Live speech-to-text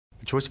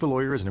choice of a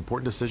lawyer is an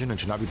important decision and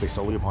should not be based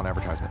solely upon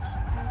advertisements.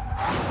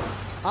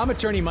 I'm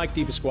attorney Mike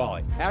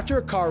DePasquale. After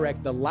a car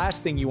wreck, the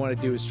last thing you want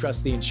to do is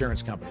trust the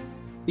insurance company.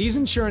 These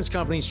insurance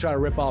companies try to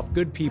rip off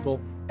good people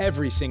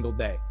every single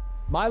day.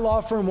 My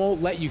law firm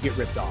won't let you get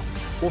ripped off.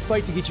 We'll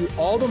fight to get you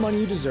all the money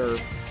you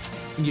deserve,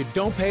 and you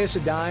don't pay us a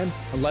dime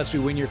unless we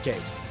win your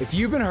case. If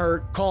you've been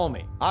hurt, call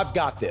me. I've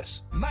got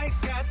this. Mike's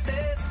got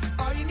this.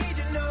 All you need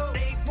to know,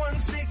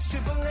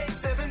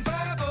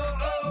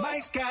 816-888-7500.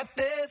 Mike's got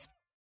this.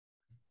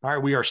 All right,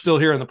 we are still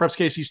here in the Preps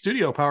KC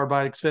studio, powered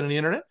by Xfinity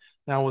Internet,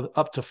 now with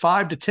up to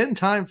 5 to 10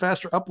 times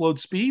faster upload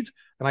speeds,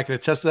 and I can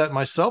attest to that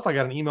myself. I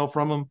got an email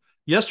from them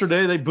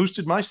yesterday. They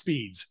boosted my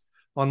speeds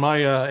on my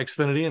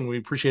Xfinity, and we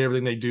appreciate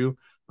everything they do,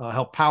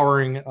 help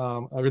powering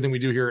everything we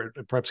do here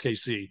at Preps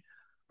KC.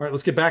 All right,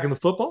 let's get back into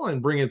football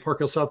and bring in Park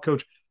Hill South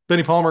coach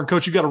Benny Palmer. And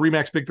coach, you got a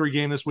Remax Big 3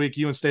 game this week,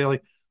 you and Staley.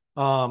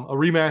 A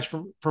rematch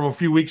from a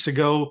few weeks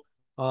ago.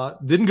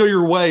 Didn't go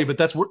your way, but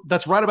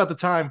that's right about the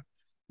time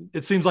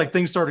it seems like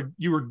things started.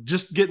 You were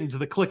just getting to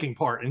the clicking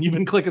part, and you've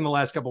been clicking the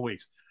last couple of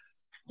weeks.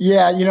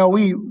 Yeah,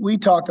 we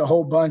talked a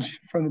whole bunch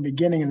from the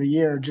beginning of the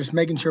year, just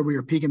making sure we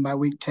were peaking by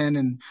week 10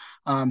 and,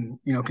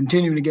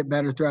 continuing to get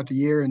better throughout the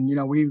year. And,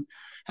 we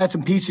had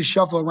some pieces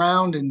shuffle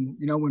around, and,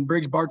 when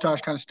Briggs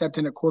Bartosh kind of stepped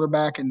in at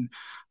quarterback, and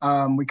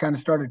we kind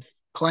of started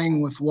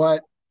playing with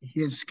what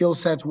his skill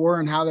sets were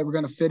and how they were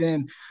going to fit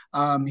in.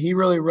 He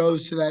really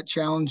rose to that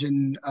challenge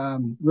and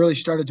really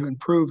started to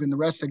improve, and the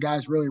rest of the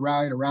guys really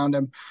rallied around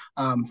him,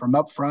 from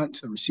up front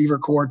to the receiver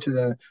core to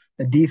the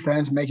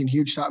defense, making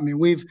huge shots. I mean,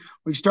 we've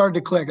started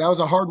to click. That was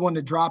a hard one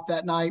to drop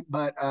that night,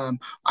 but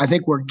I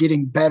think we're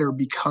getting better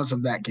because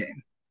of that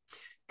game.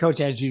 Coach,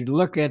 as you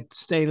look at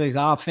Staley's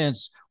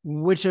offense,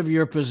 which of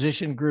your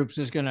position groups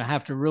is going to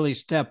have to really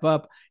step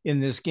up in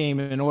this game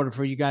in order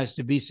for you guys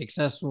to be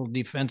successful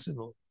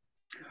defensively?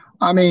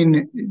 I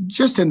mean,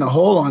 just in the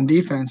whole on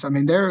defense, I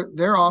mean,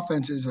 their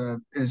offense is a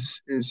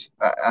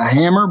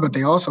hammer, but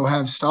they also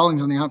have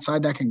Stallings on the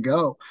outside that can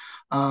go.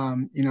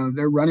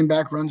 Their running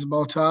back runs the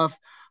ball tough.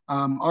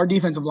 Our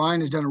defensive line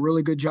has done a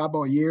really good job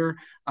all year.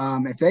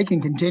 If they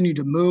can continue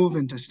to move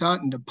and to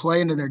stunt and to play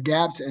into their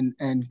gaps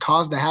and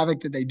cause the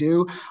havoc that they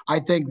do, I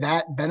think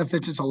that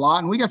benefits us a lot.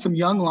 And we got some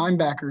young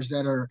linebackers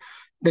that are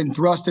been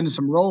thrust into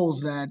some roles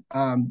that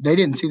they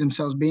didn't see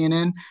themselves being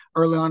in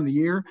early on in the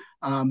year,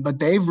 but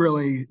they've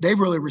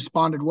really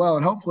responded well.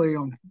 And hopefully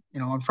on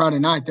Friday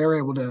night they're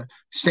able to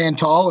stand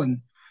tall,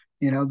 and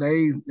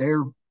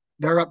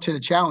they're up to the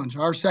challenge.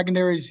 Our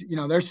secondaries,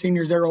 they're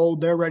seniors, they're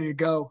old, they're ready to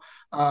go,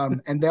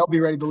 and they'll be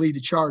ready to lead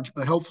the charge.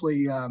 But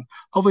hopefully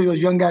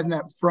those young guys in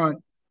that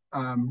front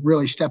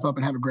really step up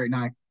and have a great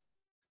night.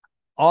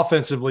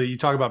 Offensively, you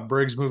talk about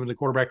Briggs moving to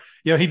quarterback.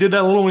 He did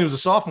that a little when he was a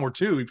sophomore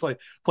too. He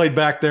played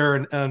back there,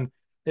 and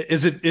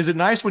is it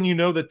nice when you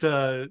know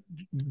that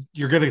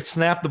you're going to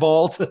snap the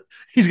ball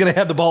he's going to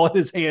have the ball in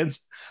his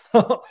hands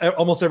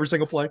almost every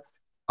single play?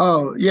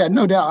 Oh yeah,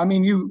 no doubt. I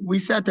mean, we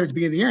sat there at the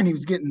beginning of the year, and he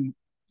was getting,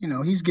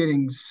 he's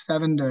getting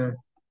 7 to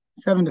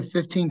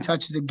 15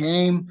 touches a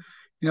game.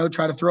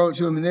 Try to throw it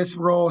to him in this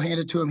role, hand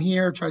it to him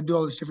here, try to do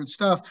all this different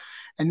stuff.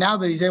 And now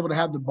that he's able to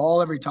have the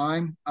ball every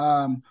time,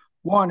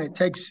 one, it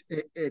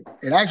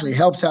actually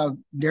helps out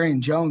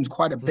Darian Jones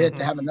quite a bit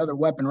to have another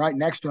weapon right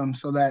next to him,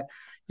 so that,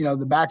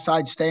 the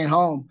backside's staying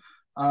home.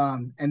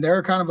 And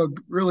they're kind of a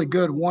really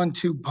good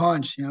 1-2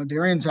 punch.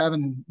 Darian's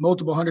having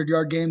multiple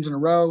 100-yard games in a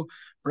row.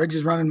 Briggs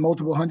is running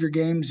multiple 100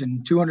 games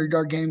and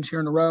 200-yard games here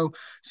in a row.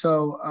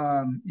 So,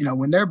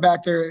 when they're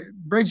back there,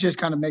 Briggs just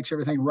kind of makes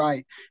everything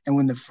right. And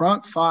when the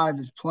front 5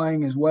 is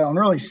playing as well, and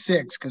really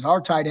 6, because our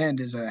tight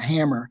end is a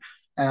hammer.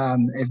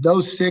 If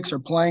those 6 are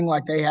playing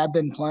like they have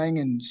been playing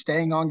and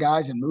staying on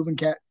guys and moving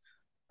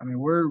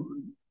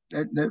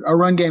our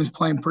run game's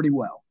playing pretty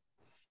well.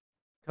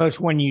 Coach,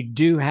 when you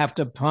do have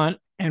to punt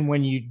and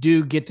when you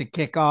do get to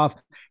kick off,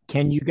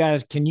 can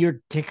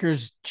your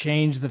kickers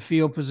change the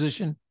field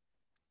position?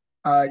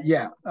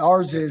 Yeah,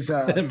 ours is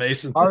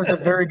Mason. Ours is a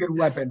very good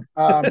weapon.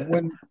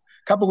 When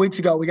a couple weeks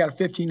ago we got a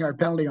 15-yard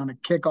penalty on a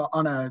kick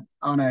on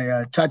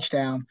a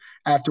touchdown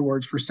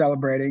afterwards for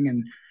celebrating,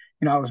 and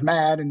I was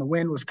mad, and the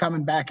wind was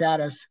coming back at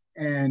us,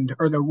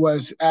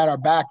 was at our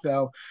back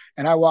though.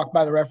 And I walked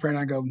by the referee and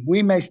I go,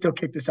 we may still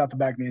kick this out the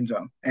back of the end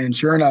zone. And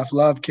sure enough,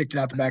 Love kicked it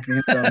out the back of the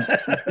end zone,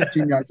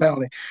 15-yard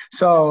penalty.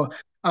 So,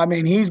 I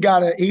mean, he's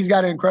got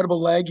an incredible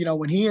leg.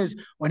 When he's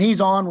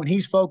on, when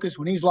he's focused,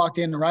 when he's locked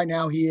in, and right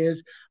now he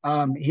is,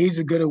 he's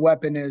as good a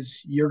weapon as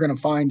you're going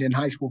to find in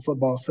high school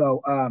football. So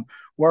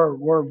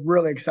we're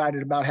really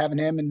excited about having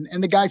him,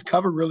 and the guys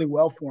cover really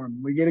well for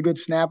him. We get a good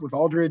snap with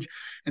Aldridge,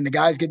 and the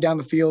guys get down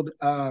the field.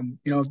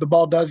 If the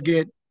ball does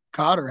get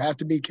caught or have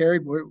to be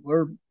carried,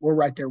 we're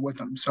right there with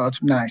them. So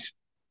it's nice.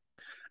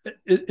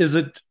 Is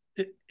it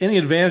any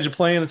advantage of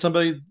playing at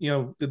somebody?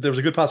 There's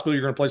a good possibility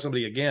you're going to play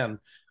somebody again,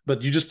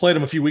 but you just played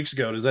them a few weeks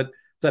ago. Does that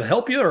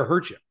help you or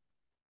hurt you?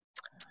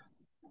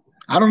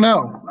 I don't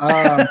know.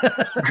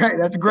 Great.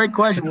 That's a great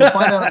question. We'll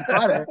find out on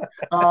Friday.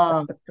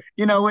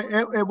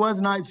 It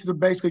was nice to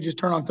basically just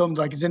turn on film.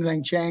 Like, has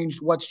anything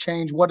changed? What's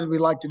changed? What did we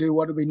like to do?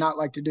 What did we not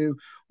like to do?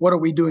 What are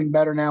we doing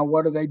better now?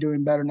 What are they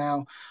doing better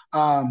now?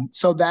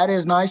 So that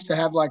is nice to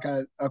have like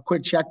a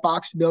quick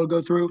checkbox to be able to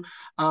go through.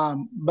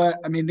 But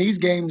I mean, these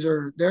games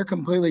they're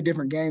completely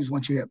different games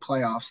once you hit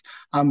playoffs.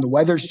 The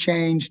weather's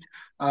changed.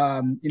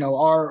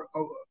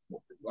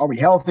 Are we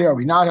healthy? Are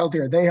we not healthy?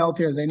 Are they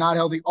healthy? Are they not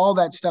healthy? All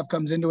that stuff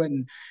comes into it.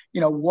 And,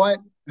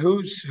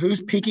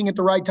 who's peaking at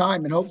the right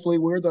time. And hopefully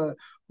we're the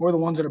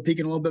ones that are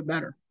peaking a little bit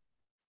better.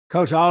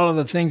 Coach, all of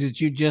the things that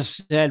you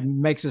just said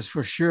makes us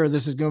for sure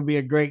this is going to be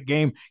a great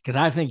game, because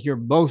I think you're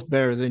both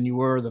better than you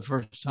were the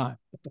first time.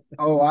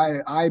 Oh,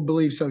 I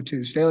believe so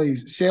too. Staley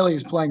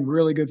is playing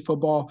really good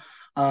football.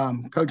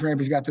 Coach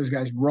Rampy's got those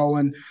guys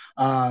rolling.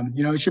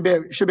 It should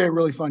be a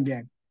really fun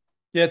game.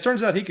 Yeah, it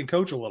turns out he can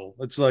coach a little.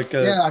 It's like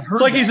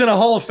he's in a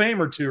Hall of Fame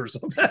or two or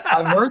something.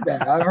 I've heard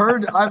that.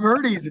 I've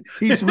heard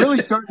he's really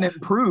starting to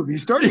improve.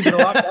 He's starting to get a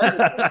lot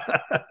better.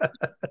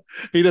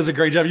 He does a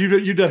great job.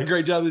 You've done a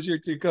great job this year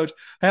too, Coach.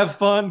 Have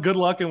fun. Good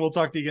luck, and we'll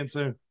talk to you again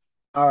soon.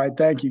 All right.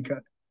 Thank you,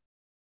 Coach.